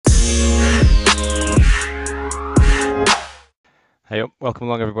Hey, welcome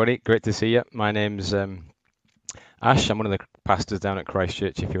along, everybody. Great to see you. My name's Ash. I'm one of the pastors down at Christ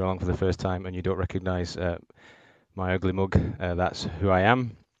Church. If you're along for the first time and you don't recognise my ugly mug, that's who I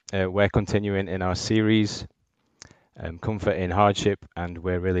am. We're continuing in our series, Comfort in Hardship, and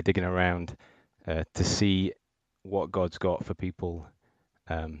we're really digging around to see what God's got for people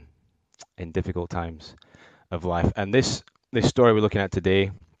um, in difficult times of life. And this story we're looking at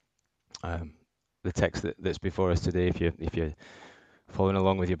today, um, the text that's before us today, if you're following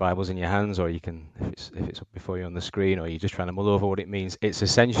along with your Bibles in your hands, or you can, if it's up before you on the screen, or you're just trying to mull over what it means. It's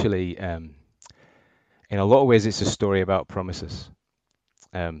essentially, in a lot of ways, it's a story about promises.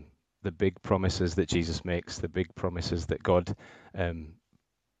 Um, the big promises that Jesus makes, the big promises that God um,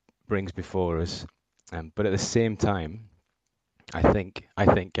 brings before us. But at the same time, I think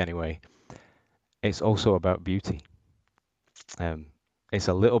anyway, it's also about beauty. Um, it's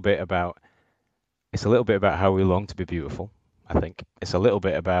a little bit about it's a little bit about how we long to be beautiful. I think it's a little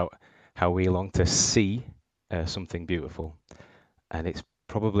bit about how we long to see something beautiful, and it's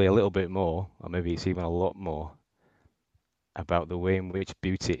probably a little bit more, or maybe it's even a lot more, about the way in which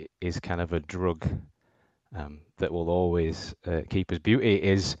beauty is kind of a drug that will always keep us. Beauty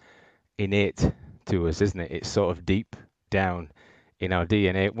is innate to us, isn't it? It's sort of deep down in our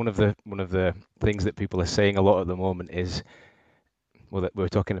DNA. One of the things that people are saying a lot at the moment is, well, that we're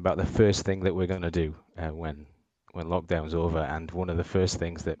talking about the first thing that we're going to do when lockdown's over, and one of the first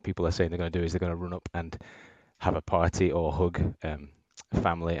things that people are saying they're going to do is they're going to run up and have a party or hug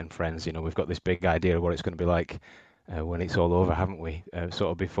family and friends. You know, we've got this big idea of what it's going to be like when it's all over, haven't we?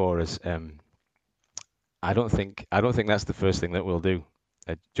 Sort of before us. I don't think that's the first thing that we'll do.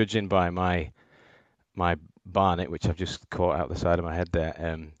 Judging by my barnet, which I've just caught out the side of my head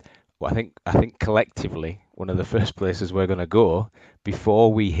there. Well, I think collectively one of the first places we're going to go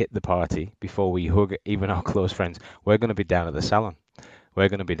before we hit the party, before we hug even our close friends, we're going to be down at the salon. We're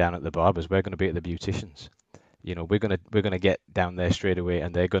going to be down at the barbers. We're going to be at the beauticians. You know, we're gonna get down there straight away,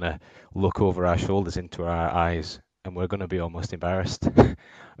 and they're gonna look over our shoulders into our eyes, and we're gonna be almost embarrassed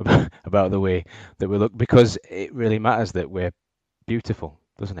about the way that we look, because it really matters that we're beautiful,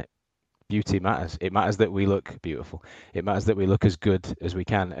 doesn't it? Beauty matters. It matters that we look beautiful. It matters that we look as good as we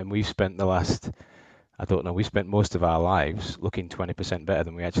can. And we've spent the last, I don't know, we spent most of our lives looking 20% better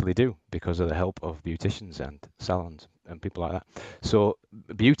than we actually do because of the help of beauticians and salons and people like that. So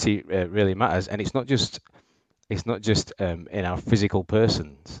beauty really matters, and it's not just in our physical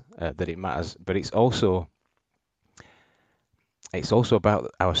persons that it matters, but it's also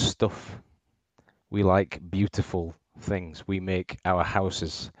about our stuff. We like beautiful things. We make our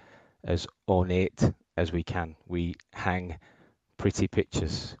houses as ornate as we can. We hang pretty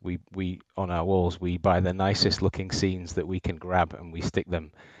pictures. We on our walls. We buy the nicest looking scenes that we can grab, and we stick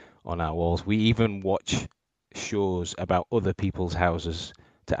them on our walls. We even watch shows about other people's houses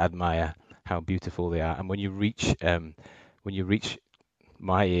to admire how beautiful they are. And when you reach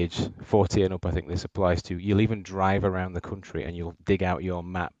my age, 40 and up, I think this applies to, you'll even drive around the country and you'll dig out your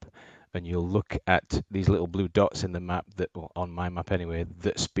map and you'll look at these little blue dots in the map that, well, on my map anyway,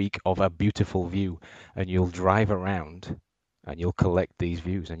 that speak of a beautiful view. And you'll drive around and you'll collect these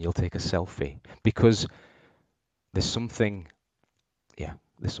views and you'll take a selfie because there's something, yeah,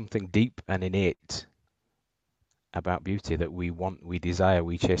 there's something deep and innate about beauty that we want, we desire,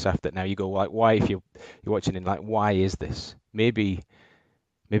 we chase after. Now you go like, why? If you're watching in, like, why is this? Maybe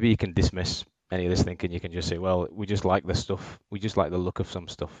you can dismiss any of this thinking. You can just say, well, we just like the stuff. We just like the look of some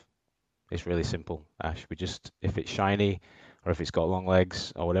stuff. It's really simple, Ash. If it's shiny or if it's got long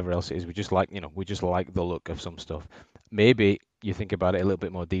legs or whatever else it is, we just like the look of some stuff. Maybe you think about it a little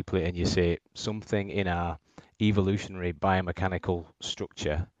bit more deeply and you say something in our evolutionary biomechanical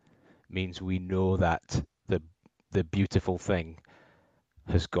structure means we know that the the beautiful thing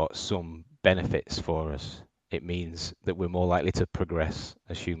has got some benefits for us. It means that we're more likely to progress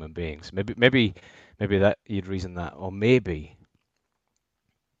as human beings. Maybe that you'd reason that, or maybe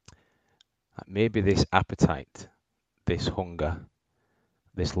this appetite, this hunger,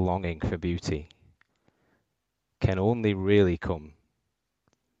 this longing for beauty can only really come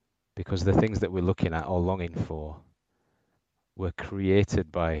because the things that we're looking at or longing for were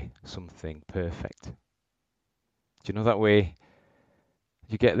created by something perfect. Do you know that way?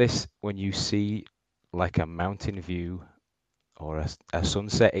 You get this when you see like a mountain view or a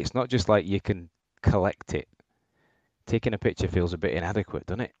sunset. It's not just like you can collect it. Taking a picture feels a bit inadequate,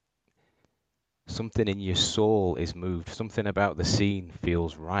 doesn't it? Something in your soul is moved. Something about the scene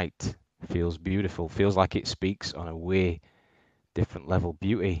feels right, feels beautiful, feels like it speaks on a way different level.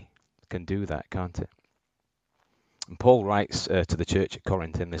 Beauty can do that, can't it? And Paul writes to the church at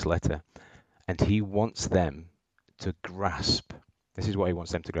Corinth in this letter, and he wants them to grasp. This is what he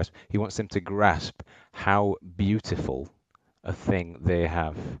wants them to grasp. He wants them to grasp how beautiful a thing they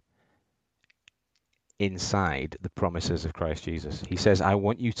have inside the promises of Christ Jesus. He says, I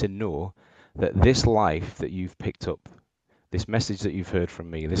want you to know that this life that you've picked up, this message that you've heard from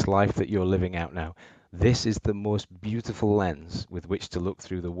me, this life that you're living out now, this is the most beautiful lens with which to look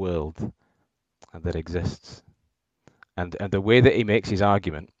through the world that exists. And the way that he makes his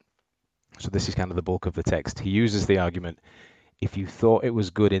argument, so this is kind of the bulk of the text, he uses the argument, if you thought it was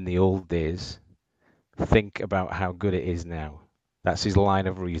good in the old days, think about how good it is now. That's his line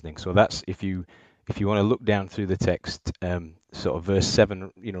of reasoning. So that's if you want to look down through the text, sort of verse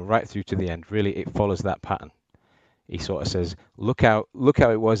 7, right through to the end, really it follows that pattern. He sort of says, look how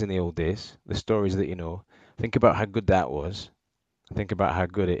it was in the old days, the stories that you know. Think about how good that was. Think about how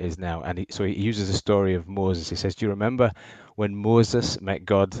good it is now. And so he uses the story of Moses. He says, do you remember when Moses met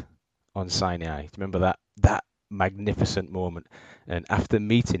God on Sinai? Do you remember that magnificent moment? And after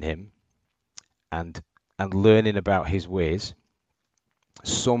meeting him and learning about his ways,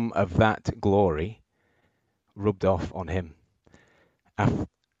 some of that glory rubbed off on him.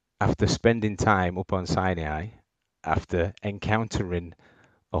 After spending time up on Sinai, after encountering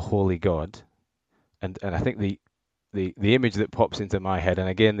a holy God, and I think the image that pops into my head, and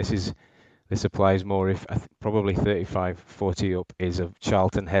again this applies more if probably 35, 40 up, is of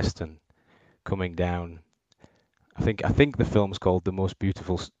Charlton Heston coming down. I think the film's called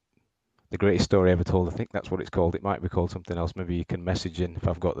The Greatest Story Ever Told. I think that's what it's called. It might be called something else. Maybe you can message in if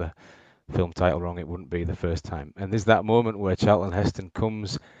I've got the film title wrong. It wouldn't be the first time. And there's that moment where Charlton Heston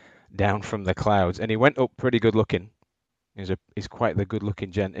comes down from the clouds, and he went up pretty good looking. He's quite the good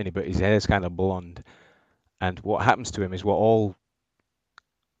looking gent, but his hair's kind of blonde. And what happens to him is what all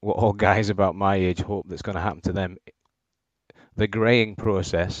guys about my age hope that's going to happen to them. The graying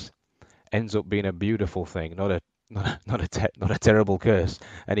process ends up being a beautiful thing, not a terrible curse.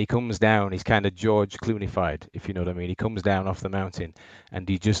 And he comes down, he's kind of George Clooney-fied, if you know what I mean. He comes down off the mountain and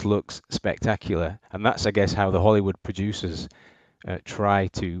he just looks spectacular. And that's, I guess, how the Hollywood producers try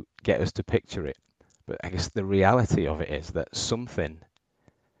to get us to picture it. But I guess the reality of it is that something,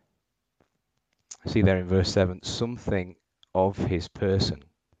 see there in verse 7, something of his person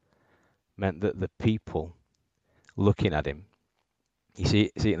meant that the people looking at him, you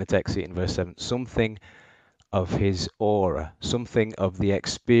see it in the text, see it in verse 7, something of his aura, something of the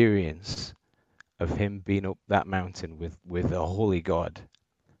experience of him being up that mountain with a holy God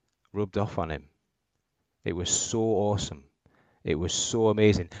rubbed off on him. It was so awesome. It was so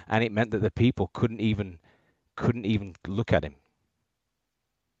amazing. And it meant that the people couldn't even look at him.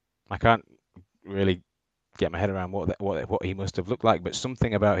 I can't really get my head around what he must have looked like, but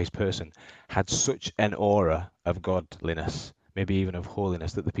something about his person had such an aura of godliness, maybe even of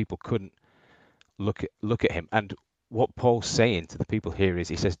holiness, that the people couldn't look at him. And what Paul's saying to the people here is,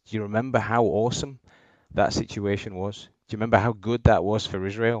 he says, do you remember how awesome that situation was? Do you remember how good that was for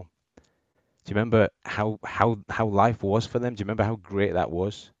Israel? Do you remember how life was for them? Do you remember how great that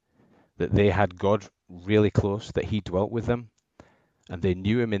was? That they had God really close, that he dwelt with them, and they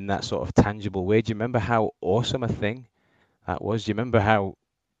knew him in that sort of tangible way. Do you remember how awesome a thing that was? Do you remember how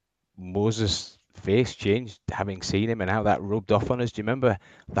Moses' face changed having seen him and how that rubbed off on us? Do you remember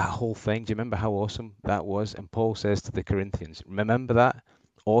that whole thing? Do you remember how awesome that was? And Paul says to the Corinthians, remember that?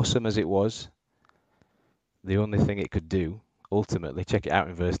 Awesome as it was, the only thing it could do, ultimately, check it out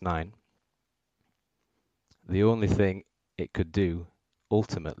in verse 9, the only thing it could do,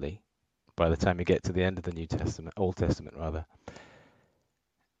 ultimately, by the time you get to the end of the New Testament, Old Testament rather,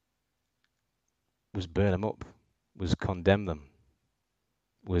 was burn them up, was condemn them,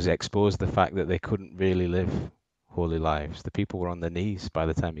 was expose the fact that they couldn't really live holy lives. The people were on their knees by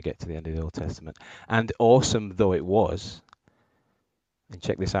the time you get to the end of the Old Testament. And awesome though it was, and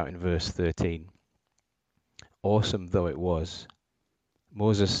check this out in verse 13, awesome though it was,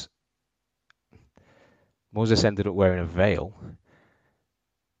 Moses ended up wearing a veil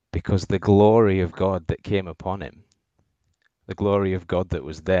because the glory of God that came upon him, the glory of God that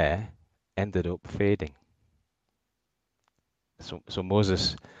was there, ended up fading. So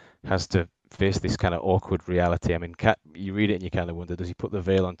Moses has to face this kind of awkward reality. I mean, you read it and you kind of wonder, does he put the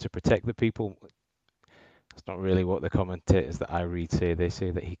veil on to protect the people? That's not really what the commentators that I read say. They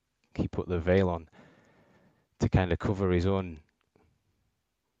say that he put the veil on to kind of cover his own,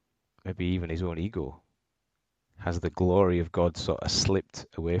 maybe even his own ego. Has the glory of God sort of slipped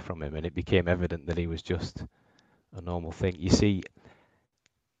away from him, and it became evident that he was just a normal thing. You see,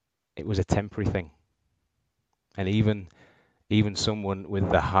 it was a temporary thing. And even someone with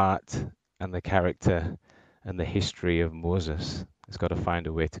the heart and the character and the history of Moses has got to find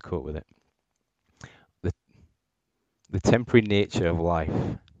a way to cope with it. The temporary nature of life,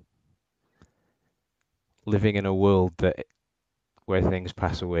 living in a world where things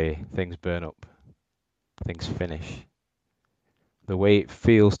pass away, things burn up, things finish. The way it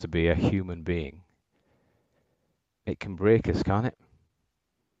feels to be a human being, it can break us, can't it?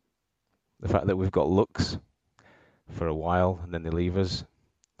 The fact that we've got looks for a while and then they leave us.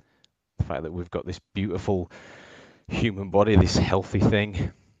 The fact that we've got this beautiful human body, this healthy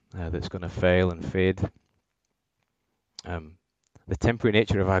thing that's going to fail and fade. The temporary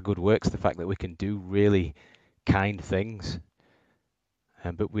nature of our good works, the fact that we can do really kind things,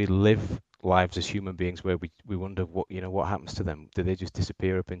 but we live lives as human beings where we wonder what happens to them. Do they just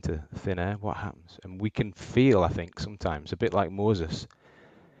disappear up into thin air? What happens? And we can feel, I think, sometimes a bit like Moses.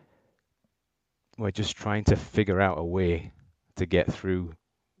 We're just trying to figure out a way to get through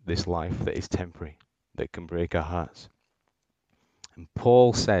this life that is temporary, that can break our hearts. And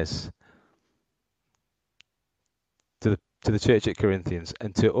Paul says to the church at Corinthians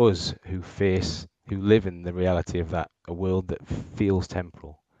and to us who live in the reality of that, a world that feels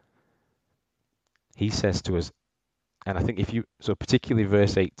temporal, he says to us, and I think particularly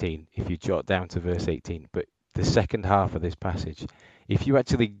verse 18, if you jot down to verse 18, but the second half of this passage, if you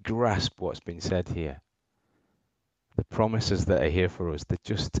actually grasp what's been said here, the promises that are here for us, they're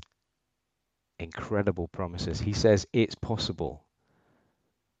just incredible promises. He says it's possible.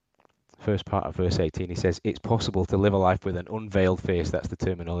 First part of verse 18, he says it's possible to live a life with an unveiled face. That's the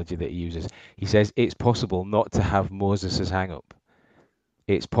terminology that he uses. He says it's possible not to have Moses' hang-up.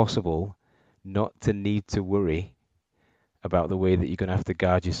 It's possible not to need to worry about the way that you're going to have to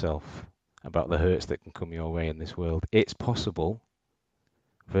guard yourself, about the hurts that can come your way in this world. It's possible,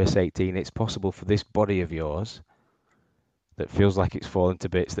 verse 18, it's possible for this body of yours that feels like it's fallen to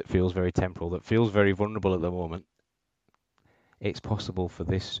bits, that feels very temporal, that feels very vulnerable at the moment. It's possible for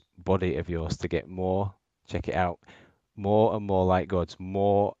this body of yours to get more, check it out, more and more like God's,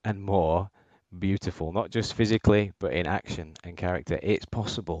 more and more beautiful, not just physically, but in action and character. It's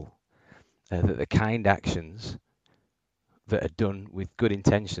possible that the kind actions that are done with good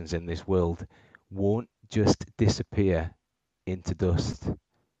intentions in this world won't just disappear into dust,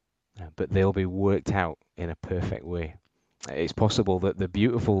 but they'll be worked out in a perfect way. It's possible that the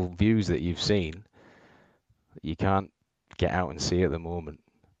beautiful views that you've seen, you can't get out and see at the moment,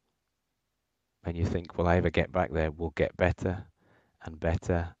 and you think, will I ever get back there? Will get better and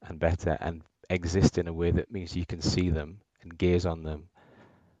better and better and exist in a way that means you can see them and gaze on them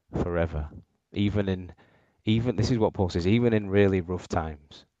forever. Even this is what Paul says, even in really rough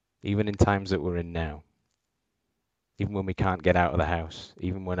times, even in times that we're in now, even when we can't get out of the house,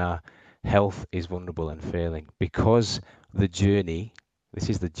 even when our health is vulnerable and failing, because the journey, this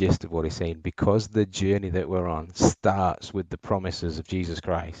is the gist of what he's saying, because the journey that we're on starts with the promises of Jesus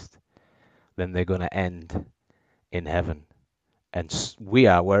Christ, then they're going to end in heaven. And we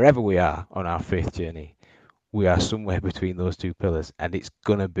are, wherever we are on our faith journey, we are somewhere between those two pillars, and it's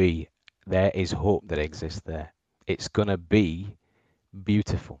going to be, there is hope that exists there. It's going to be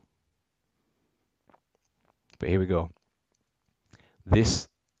beautiful. But here we go. This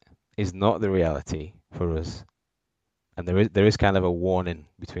is not the reality for us. And there is kind of a warning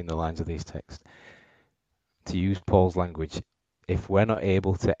between the lines of these texts. To use Paul's language, if we're not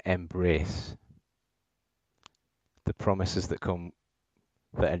able to embrace the promises that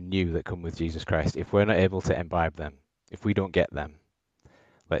are new, that come with Jesus Christ, if we're not able to imbibe them, if we don't get them,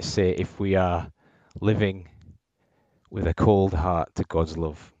 let's say if we are living with a cold heart to God's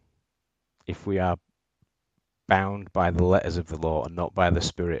love, if we are bound by the letters of the law and not by the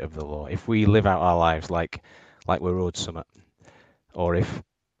spirit of the law, if we live out our lives like we're owed something, or if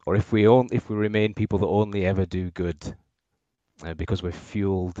we remain people that only ever do good because we're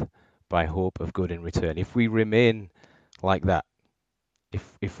fueled by hope of good in return, if we remain like that,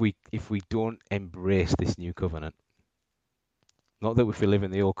 if we don't embrace this new covenant, not that if we live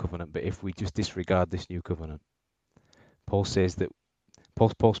in the old covenant, but if we just disregard this new covenant, Paul says that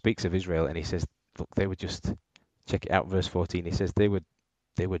Paul speaks of Israel and he says, look, they were just, check it out, verse 14. He says they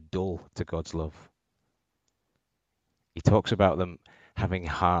were dull to God's love. He talks about them having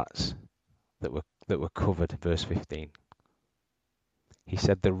hearts that were covered, verse 15. He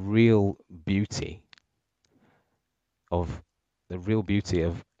said the real beauty of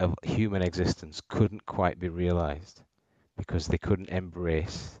human existence couldn't quite be realized because they couldn't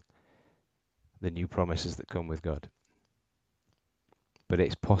embrace the new promises that come with God. But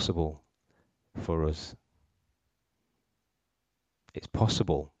it's possible for us. It's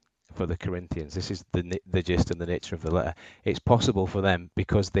possible for the Corinthians. This is the gist and the nature of the letter. It's possible for them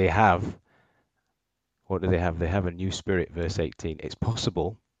because they have, what do they have? They have a new spirit, verse 18. It's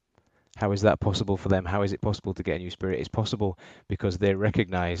possible How is that possible for them? How is it possible to get a new spirit? It's possible because they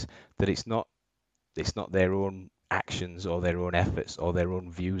recognize that it's not their own actions or their own efforts or their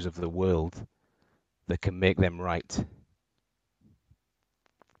own views of the world that can make them right,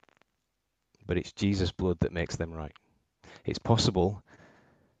 but it's Jesus' blood that makes them right. It's possible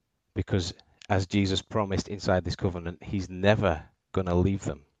because, as Jesus promised inside this covenant, he's never going to leave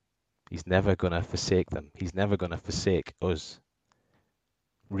them. He's never going to forsake them. He's never going to forsake us.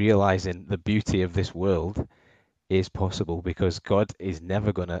 Realizing the beauty of this world is possible because God is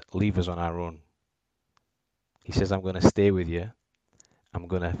never going to leave us on our own. He says, I'm going to stay with you. I'm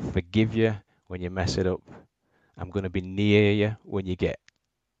going to forgive you when you mess it up. I'm going to be near you when you get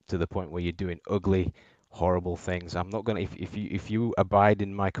to the point where you're doing ugly, horrible things. I'm not going to, if you abide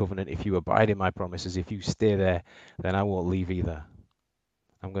in my covenant, if you abide in my promises, if you stay there, then I won't leave either.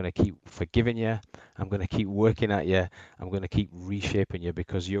 I'm going to keep forgiving you. I'm going to keep working at you. I'm going to keep reshaping you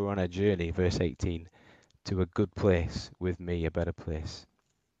because you're on a journey, verse 18, to a good place with me, a better place.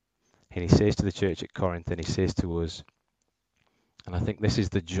 And he says to the church at Corinth, and he says to us, and I think this is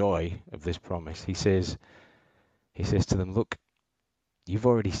the joy of this promise. He says to them, look, you've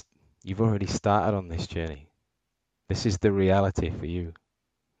already started on this journey. This is the reality for you.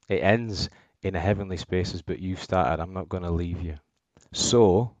 It ends in a heavenly spaces, but you've started. I'm not going to leave you.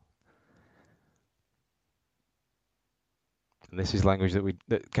 So, and this is language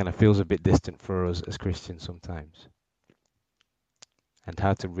that kind of feels a bit distant for us as Christians sometimes, and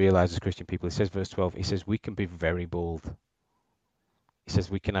how to realize as Christian people. He says, verse 12, he says, we can be very bold. He says,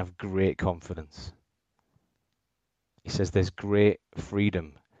 we can have great confidence. He says, there's great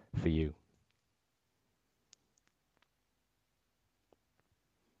freedom for you.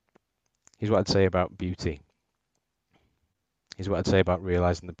 Here's what I'd say about beauty. Here's what I'd say about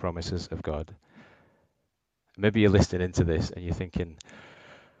realizing the promises of God. Maybe you're listening into this and you're thinking,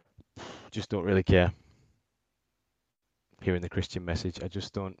 just don't really care. Hearing the Christian message, I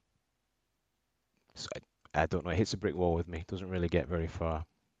just don't. I don't know. It hits a brick wall with me. It doesn't really get very far.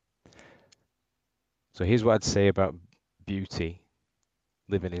 So here's what I'd say about beauty,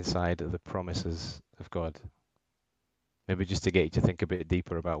 living inside of the promises of God. Maybe just to get you to think a bit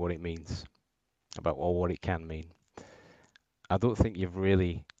deeper about what it means, about what it can mean. I don't think you've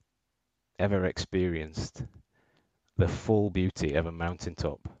really ever experienced the full beauty of a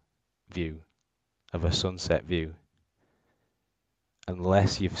mountaintop view, of a sunset view,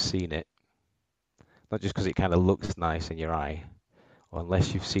 unless you've seen it. Not just because it kind of looks nice in your eye, or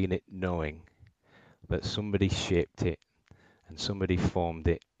unless you've seen it knowing that somebody shaped it and somebody formed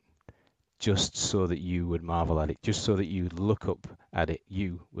it just so that you would marvel at it, just so that you would look up at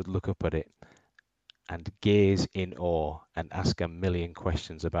it, and gaze in awe and ask a million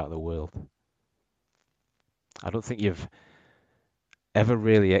questions about the world. I don't think you've ever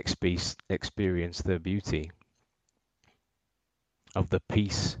really experienced the beauty of the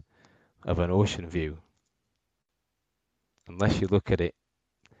peace of an ocean view unless you look at it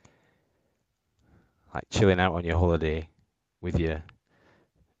like chilling out on your holiday with your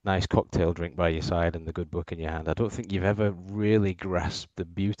nice cocktail drink by your side and the good book in your hand. I don't think you've ever really grasped the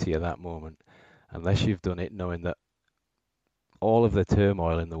beauty of that moment unless you've done it knowing that all of the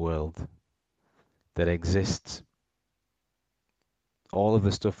turmoil in the world that exists, all of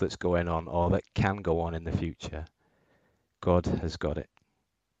the stuff that's going on or that can go on in the future, God has got it.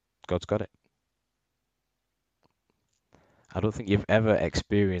 God's got it. I don't think you've ever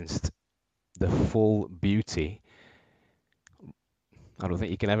experienced the full beauty. I don't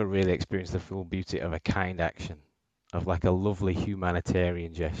think you can ever really experience the full beauty of a kind action, of like a lovely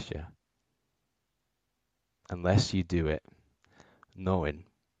humanitarian gesture, unless you do it knowing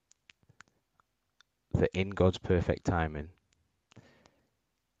that in God's perfect timing,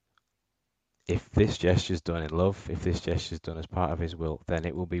 if this gesture is done in love, if this gesture is done as part of His will, then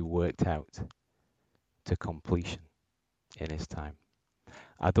it will be worked out to completion in His time.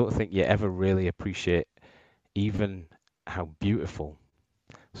 I don't think you ever really appreciate even how beautiful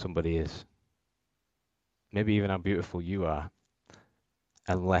somebody is, maybe even how beautiful you are,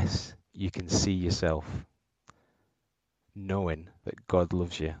 unless you can see yourself knowing that God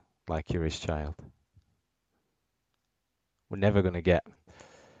loves you like you're His child. We're never going to get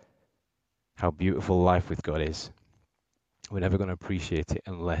how beautiful life with God is. We're never going to appreciate it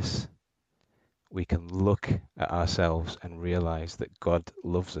unless we can look at ourselves and realize that God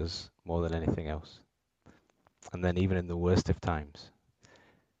loves us more than anything else. And then even in the worst of times,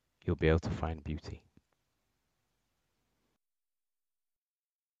 you'll be able to find beauty.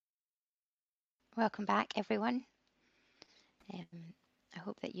 Welcome back, everyone. I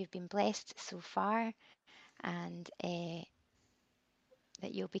hope that you've been blessed so far, and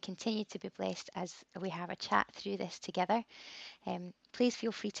that you'll be continued to be blessed as we have a chat through this together. Please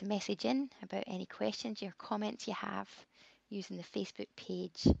feel free to message in about any questions or comments you have using the Facebook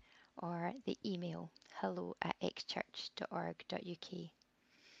page or the email hello@xchurch.org.uk.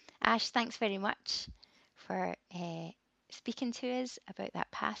 Ash, thanks very much for speaking to us about that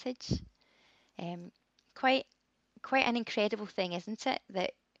passage. Quite an incredible thing, isn't it?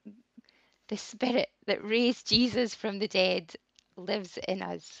 That the Spirit that raised Jesus from the dead lives in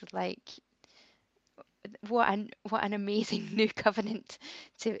us. Like, what an amazing new covenant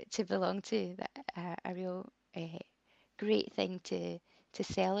to belong to. That a real great thing to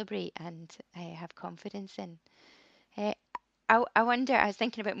celebrate and have confidence in. I wonder. I was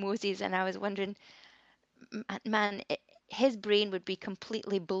thinking about Moses, and I was wondering, man, his brain would be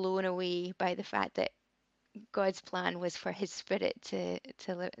completely blown away by the fact that God's plan was for his spirit to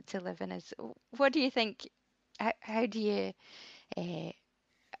live in us. What do you think? How do you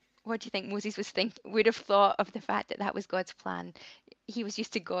what do you think Moses would have thought of the fact that that was God's plan? He was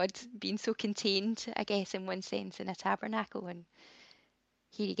used to God being so contained, I guess, in one sense, in a tabernacle, and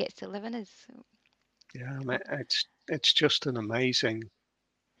here he gets to live in us. Yeah, I mean, it's just an amazing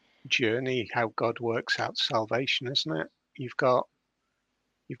journey how God works out salvation, isn't it? You've got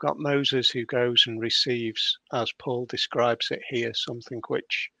Moses who goes and receives, as Paul describes it here, something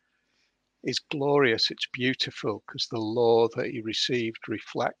which is glorious. It's beautiful because the law that he received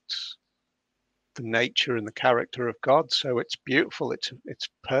reflects the nature and the character of God. So it's beautiful. It's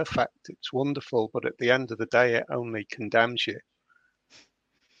perfect. It's wonderful. But at the end of the day, it only condemns you.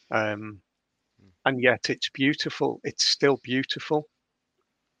 And yet it's beautiful. It's still beautiful.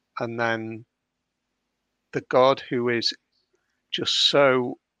 And then the God who is just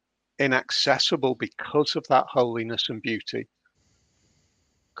so inaccessible because of that holiness and beauty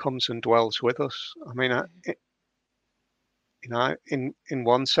comes and dwells with us. I mean, in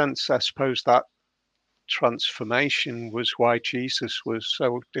one sense, I suppose that transformation was why Jesus was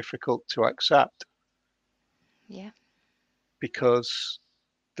so difficult to accept. Yeah. Because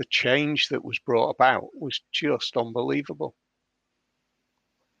the change that was brought about was just unbelievable.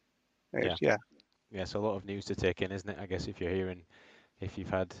 Yeah. It's a lot of news to take in, isn't it? I guess if you've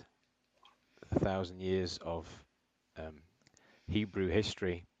had 1,000 years of Hebrew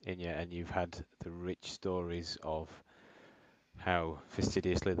history in you, and you've had the rich stories of how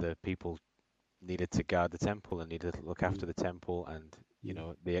fastidiously the people needed to guard the temple and needed to look after the temple, and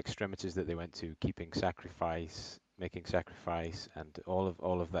the extremities that they went to, making sacrifice, and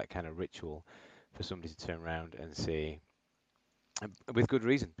all of that kind of ritual, for somebody to turn around and say, with good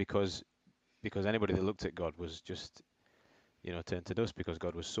reason, because anybody that looked at God was just turned to dust, because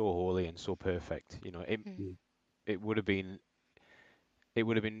God was so holy and so perfect. It would have been I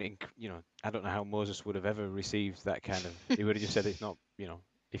don't know how Moses would have ever received that kind of. He would have just said it's not.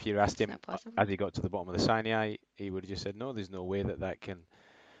 If you asked him as he got to the bottom of the Sinai, he would have just said, no, there's no way that can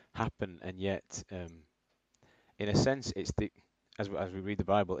happen. And yet, in a sense, it's as we read the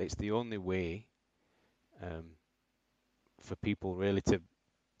Bible, it's the only way for people really to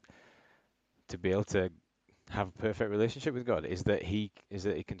be able to have a perfect relationship with God, is that he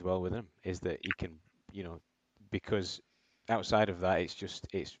can dwell with them, is that he can, because outside of that,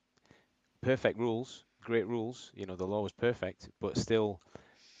 it's perfect rules, great rules. The law was perfect, but still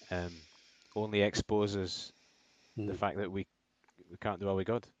only exposes the fact that we can't dwell with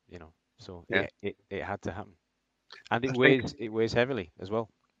God. So Yeah. it had to happen, and it weighs heavily as well.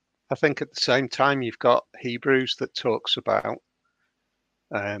 I think at the same time you've got Hebrews that talks about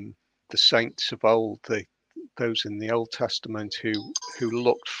the saints of old, those in the Old Testament who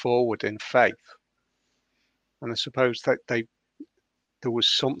looked forward in faith, and I suppose that there was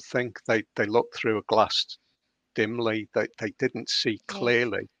something they looked through a glass dimly, that they didn't see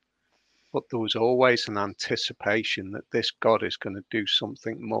clearly, but there was always an anticipation that this God is going to do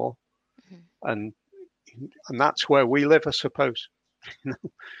something more. And that's where we live, I suppose.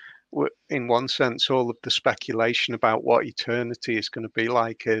 In one sense, all of the speculation about what eternity is going to be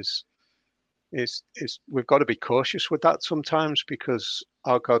like is we've got to be cautious with that sometimes, because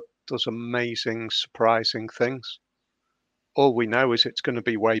our God does amazing, surprising things. All we know is it's going to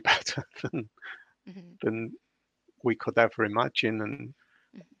be way better than we could ever imagine.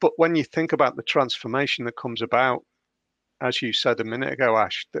 But when you think about the transformation that comes about, as you said a minute ago,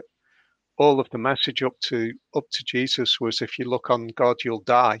 Ash, that all of the message up to Jesus was, if you look on God, you'll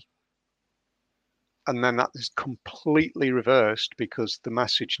die. And then that is completely reversed, because the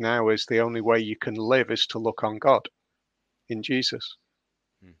message now is the only way you can live is to look on God in Jesus.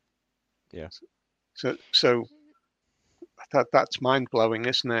 Yeah. So that's mind blowing,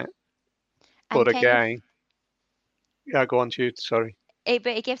 isn't it? But again, yeah, go on, Jude. Sorry. but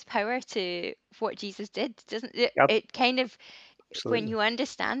it gives power to what Jesus did, doesn't it? Yep, It kind of, when absolutely. you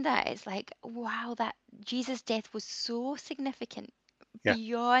understand that, it's like, wow, that Jesus' death was so significant Yeah,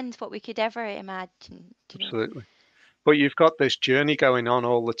 beyond what we could ever imagine, absolutely. But you've got this journey going on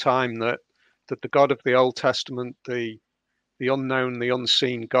all the time that the God of the Old Testament, the unknown, the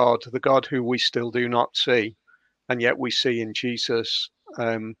unseen God, the God who we still do not see, and yet we see in Jesus,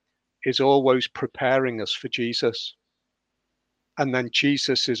 is always preparing us for Jesus. And then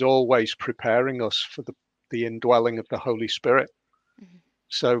Jesus is always preparing us for the indwelling of the Holy Spirit. Mhm.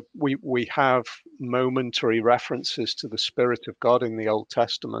 So we have momentary references to the Spirit of God in the Old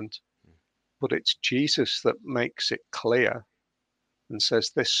Testament, but it's Jesus that makes it clear and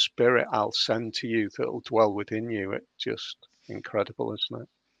says, "This Spirit I'll send to you that will dwell within you." It's just incredible, isn't it?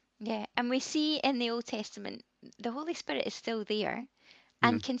 Yeah, and we see in the Old Testament, the Holy Spirit is still there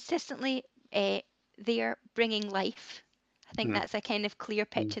and Mm, consistently there bringing life. I think mm, that's a kind of clear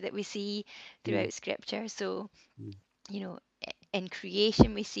mm, picture that we see mm, throughout Scripture. So, mm. you know, in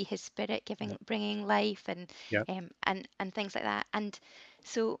creation we see His Spirit Yeah, bringing life yeah, and things like that. And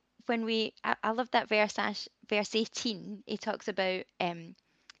so when I love that verse, verse 18. He talks about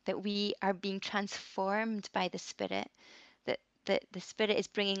that we are being transformed by the Spirit, that the Spirit is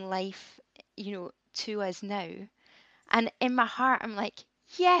bringing life, to us now. And in my heart, I'm like,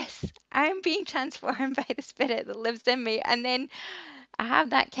 yes, I'm being transformed by the Spirit that lives in me. And then I have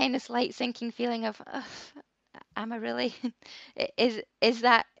that kind of slight sinking feeling of, ugh, am I really? Is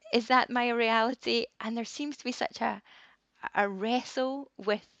that my reality? And there seems to be such a wrestle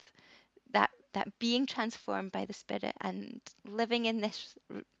with that being transformed by the Spirit and living in this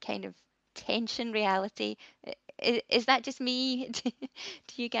kind of tension reality. Is that just me?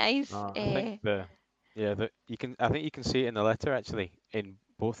 Do you guys? No, I think I think you can see it in the letter actually in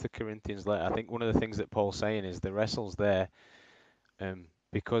both the Corinthians letter. I think one of the things that Paul's saying is the wrestle's there, um,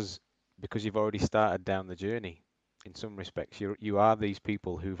 because you've already started down the journey. In some respects, you are these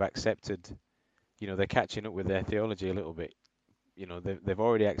people who've accepted. They're catching up with their theology a little bit. They've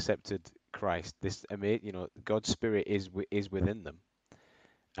already accepted Christ. God's Spirit is within them,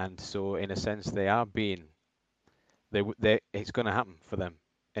 and so in a sense they are being it's going to happen for them.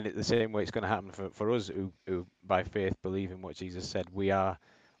 And the same way it's going to happen for us who by faith believe in what Jesus said. We are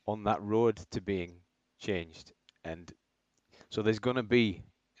on that road to being changed. And so there's going to be,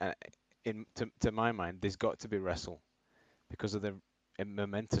 to my mind, there's got to be wrestle because of the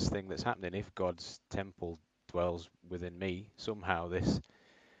momentous thing that's happening. If God's temple dwells within me, somehow this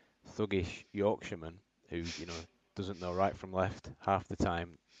thuggish Yorkshireman who, doesn't know right from left half the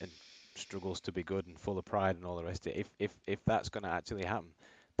time and struggles to be good and full of pride and all the rest of it. If that's going to actually happen,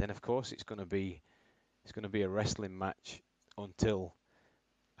 then of course it's going to be a wrestling match until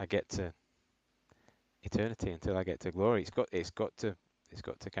I get to eternity, until I get to glory. It's got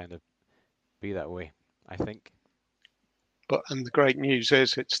to kind of be that way, I think. And the great news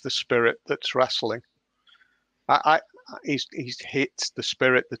is it's the Spirit that's wrestling. I he's hit the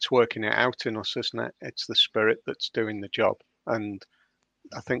Spirit that's working it out in us, isn't it? It's the Spirit that's doing the job. And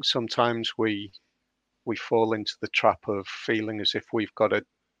I think sometimes we fall into the trap of feeling as if we've got to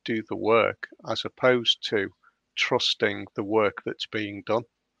do the work as opposed to trusting the work that's being done.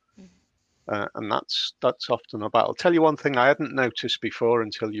 And that's often a battle. I'll tell you one thing I hadn't noticed before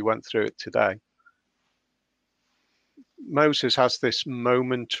until you went through it today. Moses has this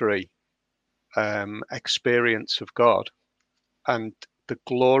momentary experience of God, and the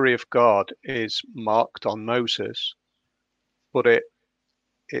glory of God is marked on Moses, but it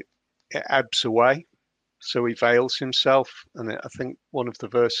it ebbs away. So he veils himself, and I think one of the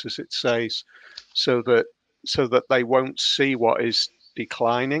verses it says, so that they won't see what is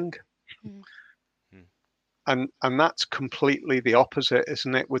declining, Mm, Hmm. and that's completely the opposite,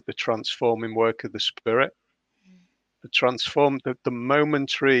 isn't it? With the transforming work of the Spirit, the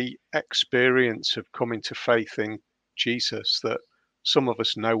momentary experience of coming to faith in Jesus. That some of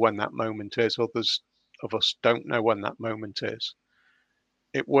us know when that moment is, others of us don't know when that moment is.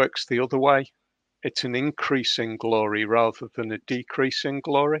 It works the other way. It's an increasing glory rather than a decreasing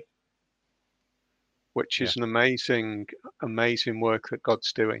glory, which Yeah. is an amazing work that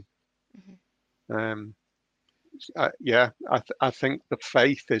God's doing. mhm. Um, yeah, I think the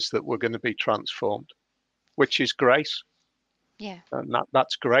faith is that we're going to be transformed, which is grace, Yeah, and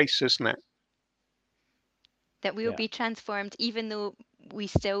that's grace, isn't it? that we will Yeah. be transformed even though we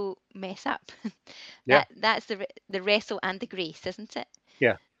still mess up. Yeah, That's the wrestle and the grace, isn't it?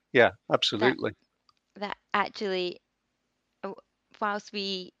 yeah, yeah, That absolutely. that actually, uh, whilst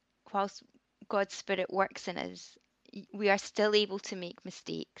whilst God's Spirit works in us, we are still able to make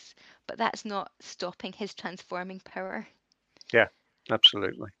mistakes, but that's not stopping His transforming power. Yeah,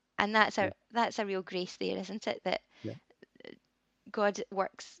 Absolutely. And that's a real grace there, isn't it? That Yeah. God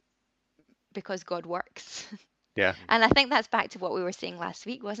works because God works. Yeah. And I think that's back to what we were saying last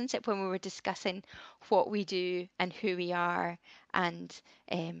week, wasn't it? When we were discussing what we do and who we are, and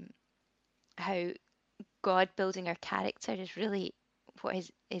how God building our character is really what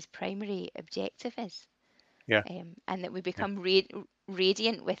his primary objective is. Yeah. And that we Yeah. become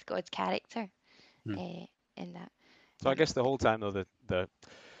radiant with God's character Mm. in that. So I guess the whole time though,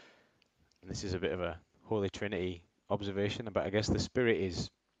 and this is a bit of a Holy Trinity observation, but I guess the Spirit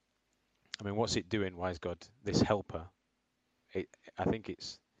is, I mean, what's it doing? Why is God this helper? I think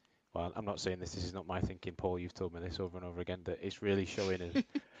it's, well, I'm not saying this is not my thinking, Paul, you've told me this over and over again, that it's really showing us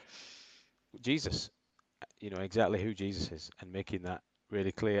Jesus, exactly who Jesus is, and making that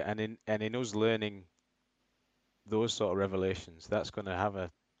really clear. And in us learning those sort of revelations, that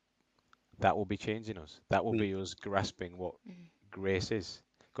will be changing us. That will Mm. be us grasping what grace is.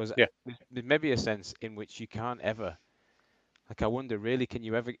 Because Yeah. there may be a sense in which you can't ever, like, I wonder, really, can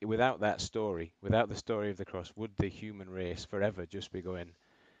you ever, without that story, without the story of the cross, would the human race forever just be going,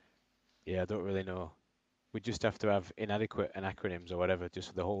 yeah, I don't really know. We just have to have inadequate acronyms or whatever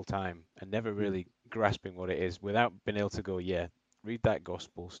just the whole time, and never really grasping what it is without being able to go, yeah, read that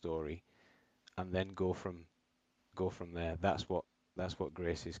gospel story and then go from there. That's what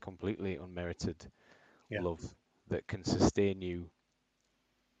grace is, completely unmerited Yeah. love that can sustain you,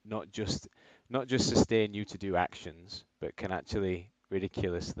 not just sustain you to do actions, but can actually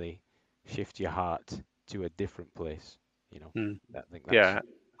ridiculously shift your heart to a different place. Mm. I think Yeah. that's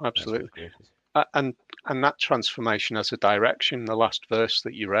Absolutely. what grace is. And that transformation as a direction, the last verse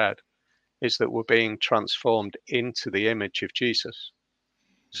that you read, is that we're being transformed into the image of Jesus.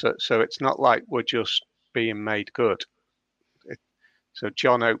 So it's not like we're just being made good. So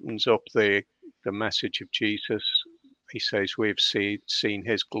John opens up the message of Jesus. He says we've seen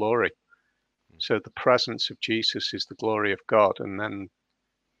his glory. So the presence of Jesus is the glory of God, and then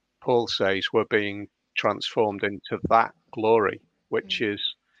Paul says we're being transformed into that glory, which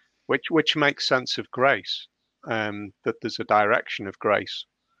makes sense of grace. That there's a direction of grace.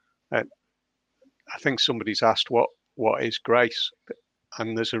 I think somebody's asked what is grace,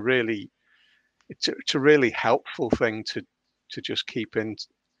 and there's it's a really helpful thing to just keep in.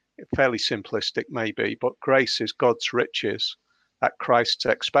 Fairly simplistic maybe, but grace is God's riches at Christ's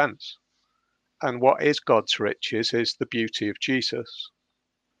expense. And what is God's riches is the beauty of Jesus.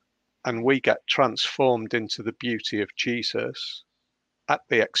 And we get transformed into the beauty of Jesus at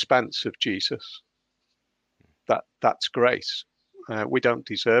the expense of Jesus. That's grace. We don't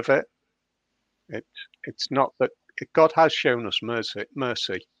deserve it. It's not that God has shown us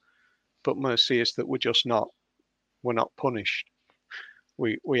mercy, but mercy is that we're not punished.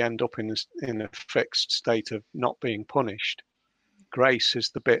 We end up in a fixed state of not being punished. Grace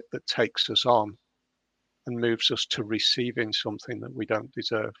is the bit that takes us on and moves us to receiving something that we don't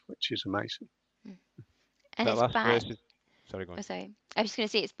deserve, which is amazing. And That it's last by, verse is, sorry, go on. oh, sorry, I was just going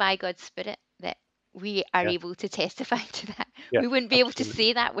to say it's by God's Spirit that we are Yeah. able to testify to that. Yeah, We wouldn't be able to absolutely.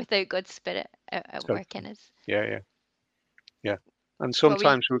 say that without God's Spirit at So work in us. yeah. And Well,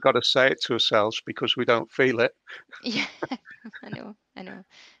 sometimes we've got to say it to ourselves because we don't feel it. yeah, I know.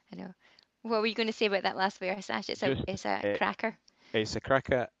 What were you going to say about that last verse, Ash? It's a cracker. It's a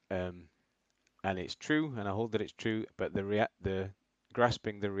cracker, and it's true, and I hold that it's true. But the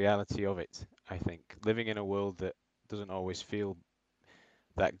grasping the reality of it, I think, living in a world that doesn't always feel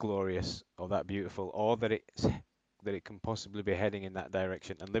that glorious or that beautiful, or that it can possibly be heading in that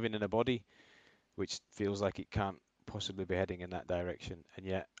direction, and living in a body which feels like it can't possibly be heading in that direction, and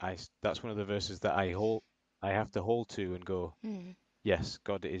yet that's one of the verses that I have to hold to and go, yes,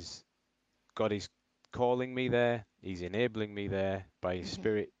 God is calling me there. He's enabling me there by His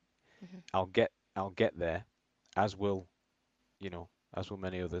Spirit. I'll get there, as will as will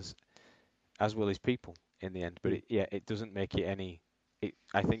many others, as will His people in the end. But it doesn't make it any.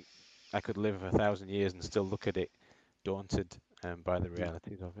 I think I could live 1,000 years and still look at it daunted by the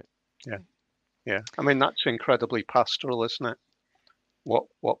realities of it. Yeah. I mean, that's incredibly pastoral, isn't it?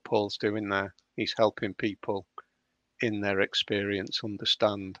 What Paul's doing there, he's helping people in their experience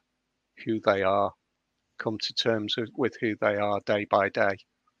understand who they are, come to terms with who they are day by day,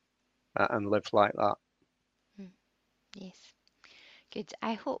 and live like that. Yes. Good.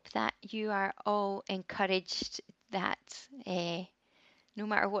 I hope that you are all encouraged that no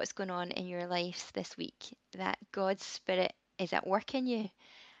matter what's going on in your lives this week, that God's Spirit is at work in you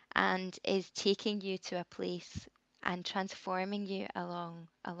and is taking you to a place and transforming you along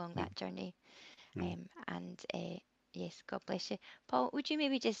that journey. And yes, God bless you. Paul, would you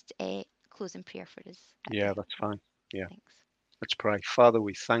maybe just close in prayer for us? Yeah, that's fine. Yeah. Thanks. Let's pray. Father,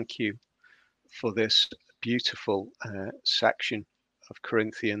 we thank you for this beautiful section of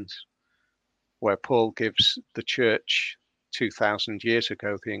Corinthians, where Paul gives the church 2,000 years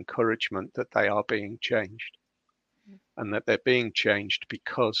ago the encouragement that they are being changed, and that they're being changed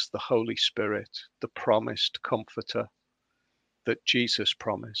because the Holy Spirit, the promised comforter that Jesus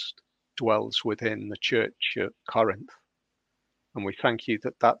promised, dwells within the church at Corinth. And we thank you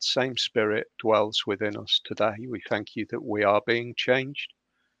that that same Spirit dwells within us today. We thank you that we are being changed.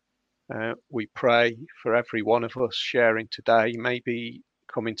 We pray for every one of us sharing today, maybe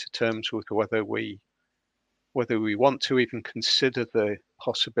coming to terms with whether we want to even consider the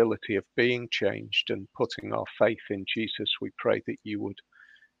possibility of being changed and putting our faith in Jesus. We pray that you would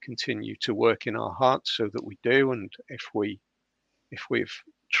continue to work in our hearts so that we do. And if we've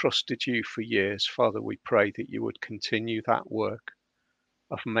trusted you for years, Father, we pray that you would continue that work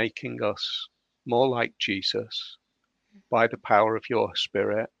of making us more like Jesus by the power of your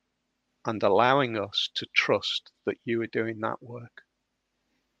Spirit, and allowing us to trust that you are doing that work.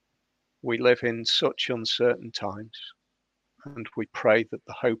 We live in such uncertain times, and we pray that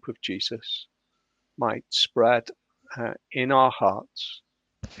the hope of Jesus might spread in our hearts,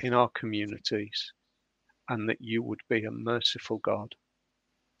 in our communities, and that you would be a merciful God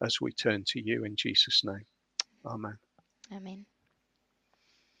as we turn to you in Jesus' name. Amen. Amen.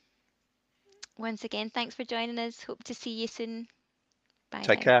 Once again, thanks for joining us. Hope to see you soon. Bye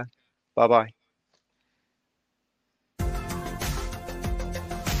Take now. care. Bye-bye.